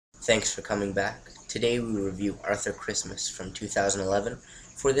Thanks for coming back. Today we review Arthur Christmas from 2011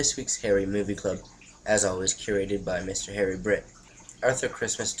 for this week's Harry Movie Club, as always curated by Mr. Harry Britt. Arthur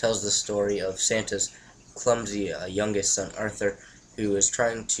Christmas tells the story of Santa's clumsy youngest son Arthur, who is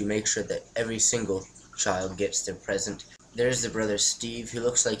trying to make sure that every single child gets their present. There's the brother Steve, who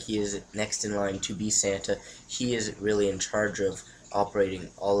looks like he is next in line to be Santa. He is really in charge of operating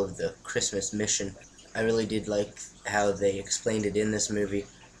all of the Christmas mission. I really did like how they explained it in this movie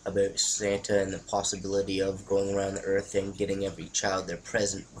about Santa and the possibility of going around the earth and getting every child their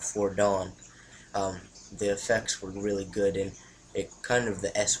present before dawn. The effects were really good, and it kind of, the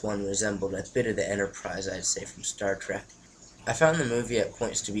S1 resembled a bit of the Enterprise, I'd say, from Star Trek. I found the movie at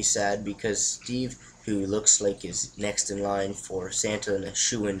points to be sad because Steve, who looks like is next in line for Santa and a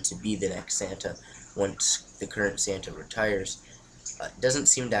shoo-in to be the next Santa once the current Santa retires, doesn't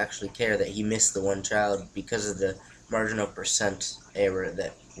seem to actually care that he missed the one child because of the marginal percent error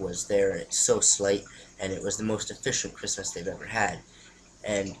that was there, and it's so slight, and it was the most efficient Christmas they've ever had.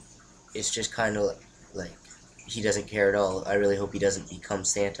 And it's just kind of like he doesn't care at all. I really hope he doesn't become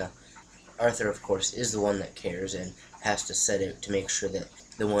Santa. Arthur, of course, is the one that cares and has to set out to make sure that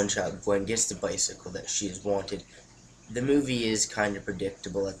the one child, Gwen, gets the bicycle that she has wanted. The movie is kind of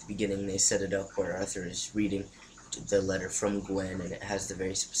predictable. At the beginning, they set it up where Arthur is reading the letter from Gwen, and it has the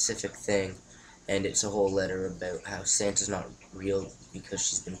very specific thing, and it's a whole letter about how Santa's not real because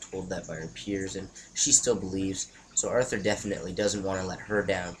she's been told that by her peers, and she still believes. So Arthur definitely doesn't want to let her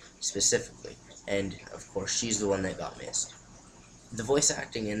down specifically, and of course she's the one that got missed. The voice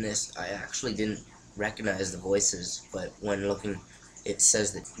acting in this, I actually didn't recognize the voices, but when looking, it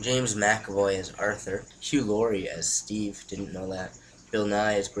says that James McAvoy as Arthur, Hugh Laurie as Steve, didn't know that, Bill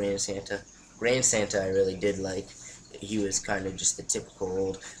Nye as Grand Santa. Grand Santa I really did like. He was kind of just the typical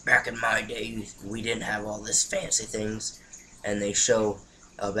old, back in my day, we didn't have all this fancy things, and they show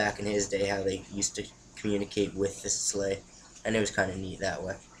back in his day how they used to communicate with the sleigh, and it was kind of neat that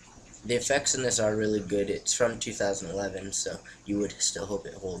way. The effects in this are really good. It's from 2011, so you would still hope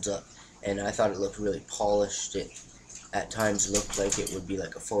it holds up, and I thought it looked really polished. It at times looked like it would be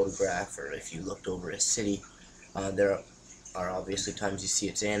like a photograph, or if you looked over a city. There are obviously times you see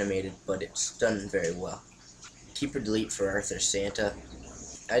it's animated, but it's done very well. Keep or delete for Arthur Santa.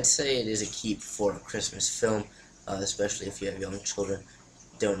 I'd say it is a keep for a Christmas film, especially if you have young children.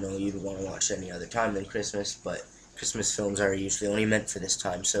 Don't know you'd want to watch any other time than Christmas, but Christmas films are usually only meant for this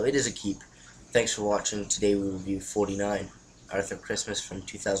time, so it is a keep. Thanks for watching. Today we review 49, Arthur Christmas from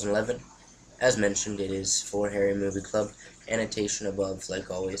 2011. As mentioned, it is for Harry Movie Club. Annotation above, like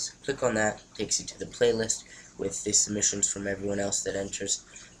always. Click on that, takes you to the playlist with the submissions from everyone else that enters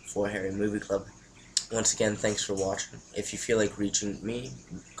for Harry Movie Club. Once again, thanks for watching. If you feel like reaching me,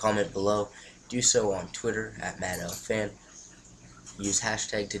 comment below. Do so on Twitter at MadLFan. Use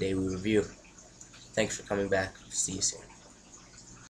hashtag TodayWeReview. Thanks for coming back. See you soon.